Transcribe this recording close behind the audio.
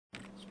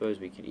suppose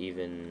we could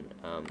even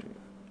go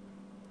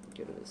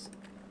to this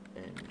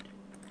and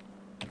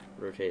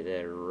rotate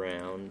that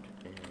around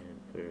and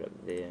put it up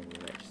there, and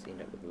we'll actually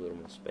end up with a little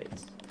more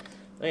space.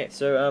 Okay,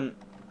 so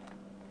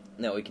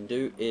now what we can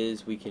do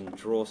is we can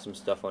draw some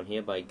stuff on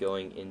here by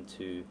going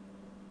into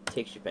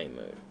texture paint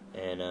mode,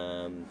 and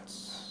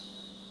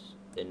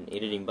in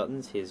editing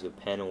buttons, here's your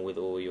panel with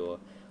all your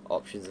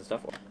options and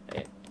stuff.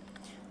 Okay.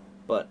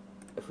 But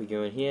if we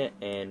go in here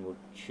and we'll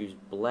choose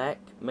black,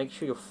 make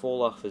sure your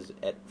fall off is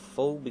at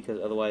full, because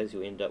otherwise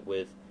you'll end up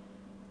with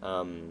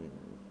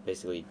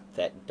basically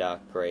that dark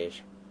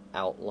grayish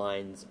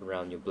outlines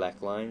around your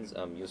black lines.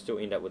 You'll still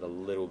end up with a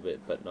little bit,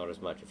 but not as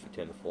much if you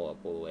turn the fall up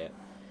all the way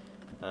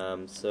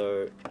up.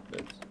 So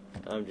oops,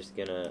 I'm just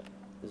gonna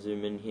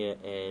zoom in here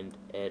and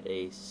add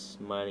a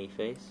smiley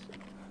face.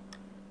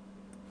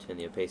 Turn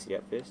the opacity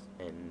up first,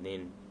 and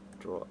then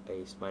draw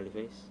a smiley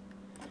face.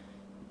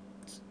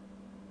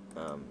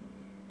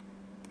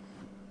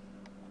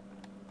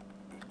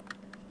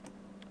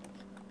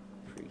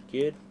 Pretty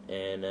good,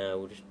 and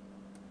we'll just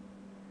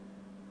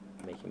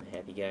make him a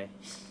happy guy.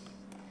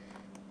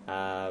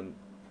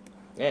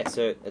 Yeah,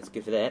 so that's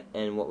good for that.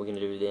 And what we're going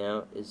to do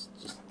now is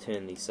just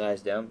turn the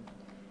size down,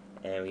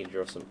 and we're going to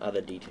draw some other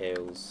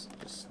details,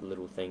 just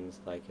little things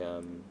like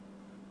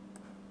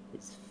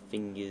his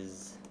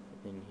fingers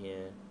in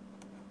here.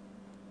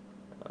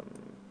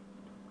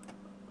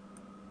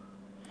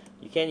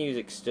 You can use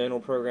external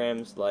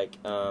programs like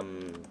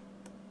Photoshop's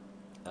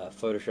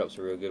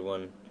a real good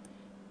one,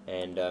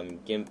 and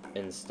GIMP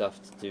and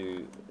stuff to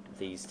do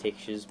these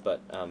textures,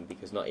 but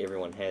because not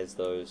everyone has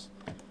those,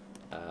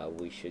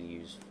 we should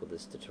use for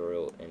this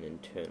tutorial an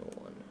internal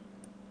one.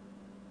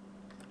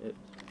 Oops.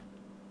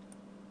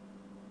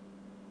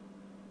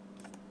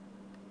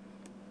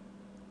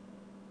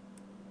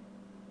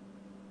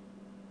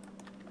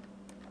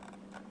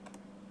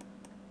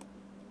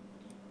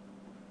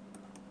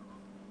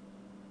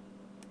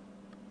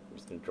 I'm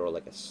just going to draw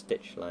like a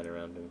stitch line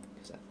around him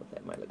because I thought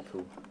that might look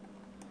cool.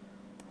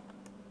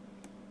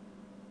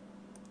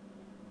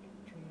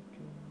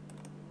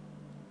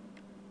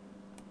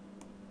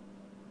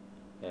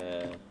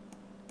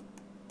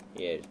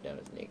 Yeah, just down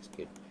his neck's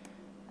good.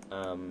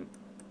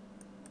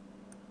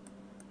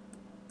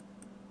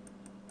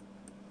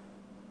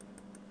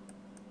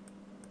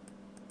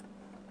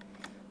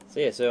 So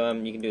yeah, so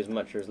you can do as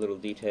much or as little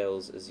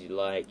details as you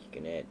like. You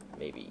can add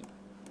maybe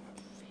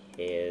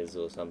hairs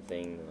or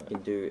something. What you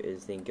can do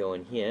is then go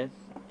in here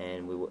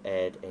and we will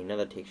add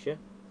another texture.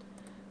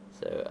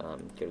 So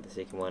go to the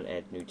second one,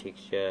 add new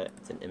texture.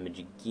 It's an image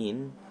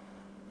again,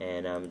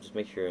 and just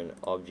make sure you're in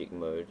object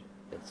mode.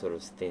 It sort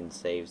of then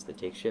saves the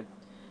texture,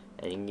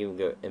 and you can even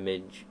go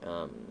image,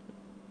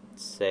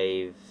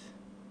 save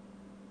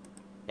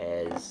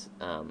as,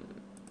 and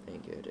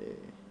go to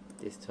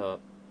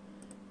desktop,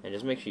 and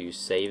just make sure you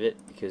save it,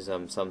 because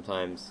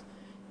sometimes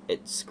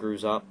it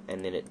screws up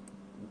and then it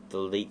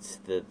deletes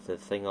the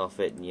thing off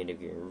it, and you end up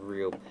getting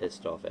real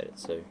pissed off at it.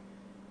 So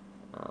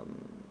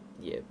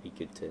yeah, it'd be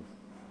good to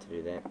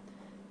do that.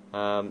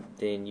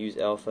 Then use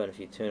alpha, and if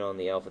you turn on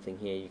the alpha thing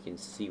here, you can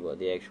see what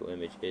the actual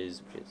image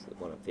is, which is the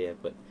one up there,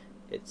 but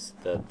it's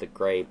the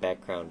grey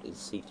background is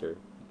see-through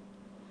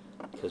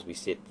because we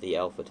set the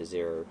alpha to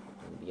 0 in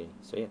the beginning.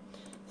 So yeah,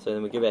 so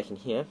then we go back in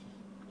here,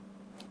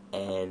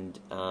 and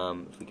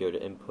if we go to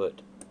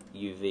input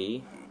UV,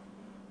 we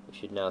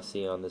should now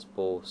see on this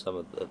ball some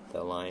of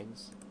the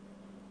lines,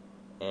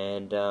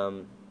 and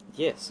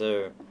yeah,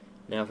 so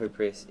now if we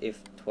press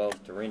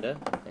F12 to render,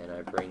 and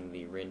I bring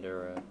the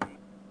renderer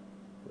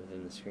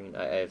within the screen.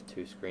 I have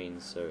two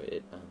screens, so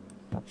it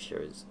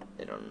shows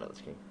it on another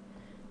screen,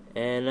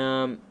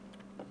 and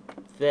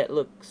that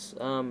looks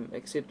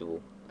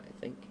acceptable, I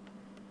think.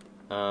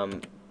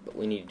 But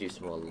we need to do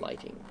some more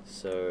lighting,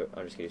 so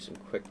I'm just going to do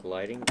some quick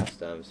lighting.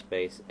 Just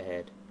space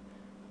add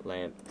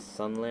lamp,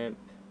 sun lamp.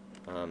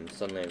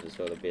 Sun lamps is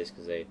sort of the best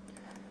because they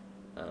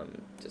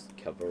just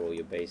cover all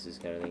your bases,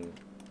 kind of thing.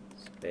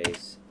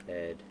 Space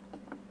add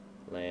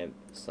lamp,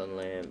 sun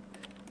lamp.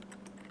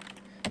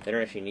 They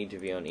don't actually need to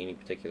be on any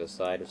particular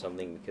side of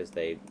something because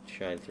they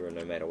shine through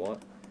no matter what.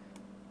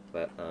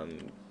 But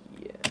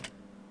yeah.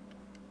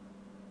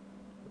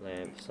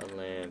 Lamp, sun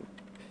lamp.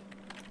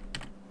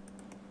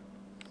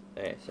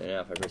 Okay, so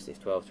now if I press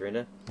F12 to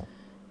render,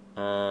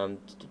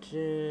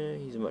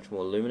 he's much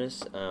more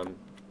luminous. I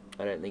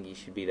don't think he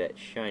should be that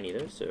shiny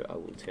though, so I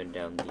will turn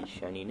down the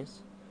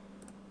shininess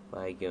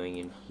by going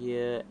in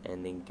here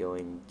and then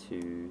going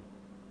to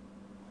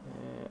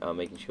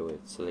making sure we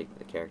select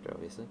the character,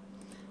 obviously.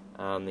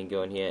 Then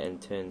go in here and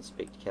turn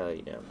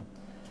spectrality down.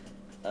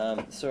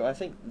 So I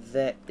think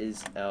that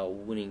is our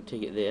winning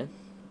ticket there.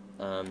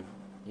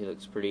 He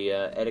looks pretty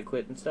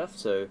adequate and stuff.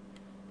 So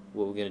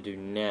what we're going to do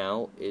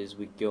now is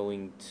we're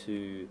going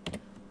to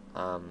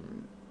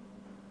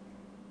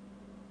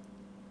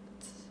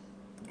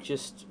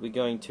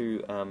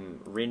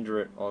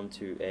render it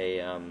onto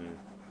a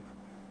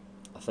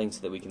thing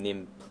so that we can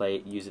then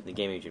use it in the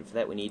game engine. For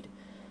that we need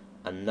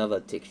another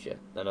texture,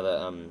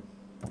 another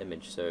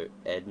image. So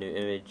add new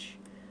image,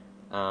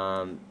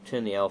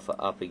 Turn the alpha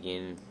up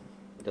again.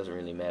 It doesn't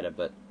really matter,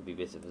 but it'd be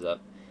best if it's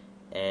up.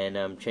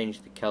 And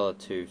change the color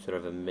to sort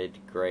of a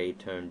mid-gray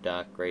tone,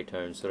 dark gray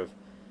tone, sort of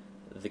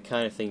the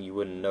kind of thing you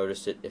wouldn't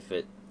notice it if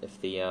the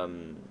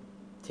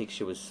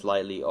texture was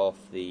slightly off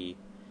the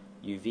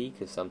UV,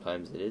 because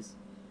sometimes it is.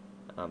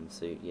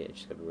 So yeah,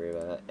 just got to worry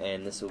about that.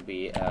 And this will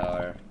be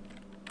our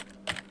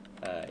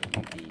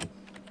UV.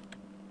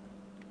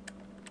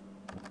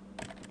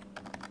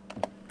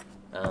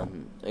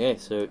 Okay,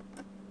 so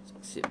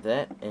accept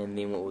that, and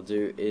then what we'll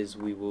do is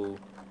we will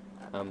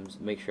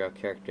make sure our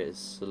character is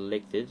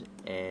selected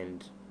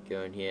and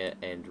go in here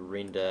and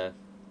render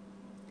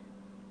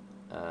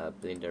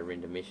Blender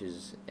render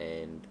meshes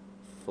and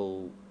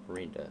full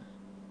render.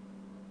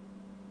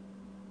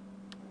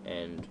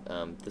 And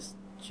this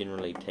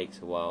generally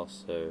takes a while,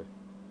 so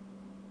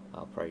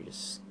I'll probably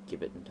just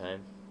skip it in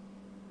time.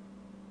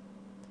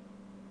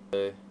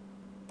 So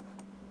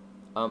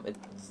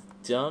it's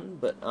done,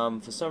 but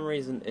for some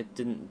reason it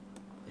didn't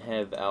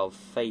have our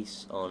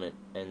face on it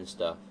and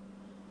stuff.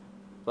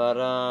 But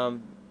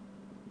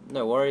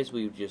no worries,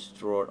 we'll just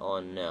draw it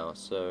on now.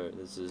 So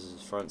this is the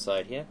front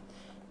side here,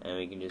 and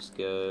we can just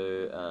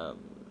go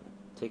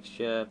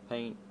texture,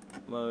 paint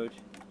mode,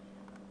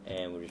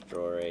 and we'll just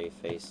draw a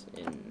face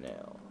in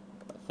now.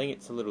 I think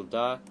it's a little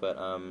dark, but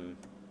you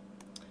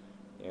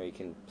know, you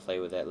can play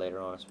with that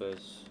later on, I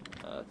suppose.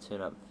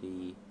 Turn up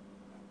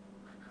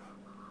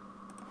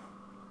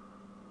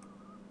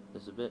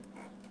this a bit.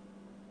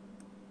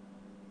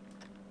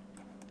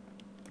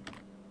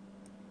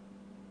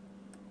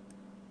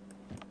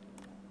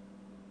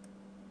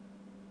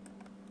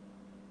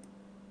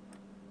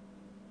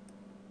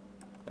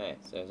 Okay,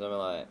 so something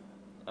like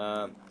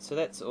that. So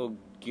that's all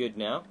good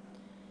now,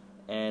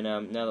 and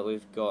now that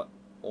we've got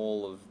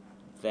all of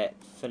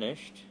that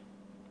finished,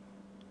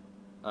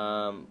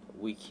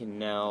 we can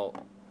now,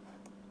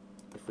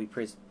 if we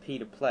press P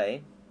to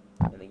play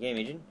in the game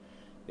engine,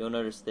 you'll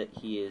notice that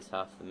he is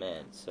half the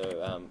man.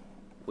 So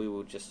we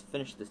will just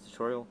finish this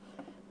tutorial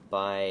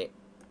by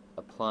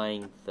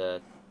applying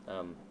the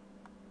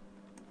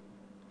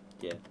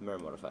mirror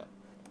modifier.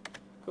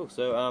 Cool,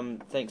 so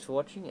thanks for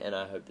watching, and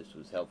I hope this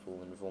was helpful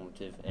and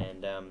informative,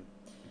 and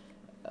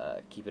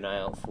keep an eye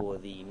out for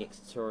the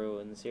next tutorial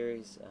in the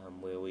series,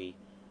 where we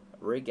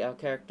rig our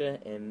character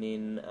and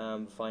then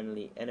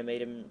finally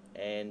animate him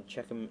and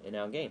chuck him in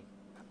our game.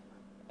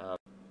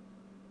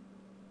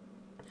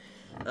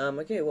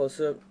 Okay, well,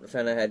 so I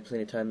found I had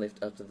plenty of time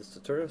left after this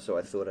tutorial, so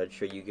I thought I'd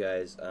show you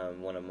guys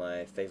one of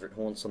my favorite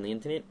haunts on the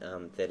internet,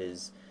 that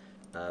is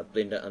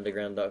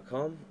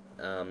blenderunderground.com.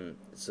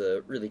 It's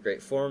a really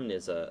great forum.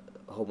 There's a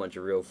whole bunch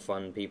of real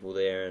fun people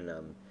there, and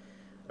are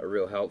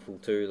real helpful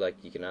too. Like,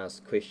 you can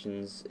ask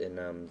questions in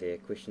their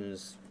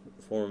questions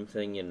forum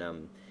thing,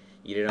 and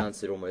you get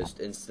answered almost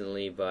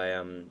instantly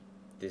by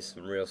there's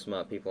some real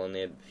smart people on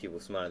there, people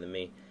smarter than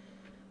me.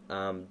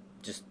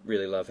 Just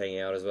really love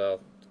hanging out as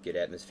well. Good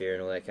atmosphere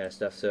and all that kind of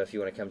stuff. So if you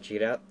want to come check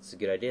it out, it's a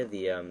good idea.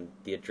 The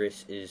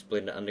address is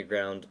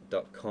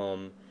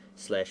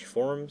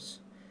blenderunderground.com/forums.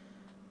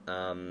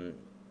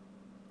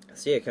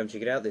 So yeah, come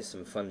check it out. There's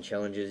some fun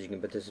challenges you can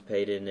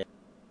participate in,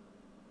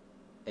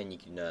 and you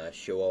can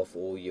show off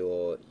all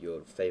your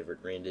favorite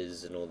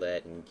renders and all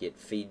that, and get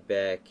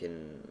feedback,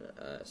 and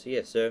so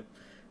yeah, so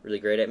really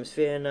great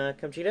atmosphere, and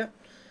come check it out.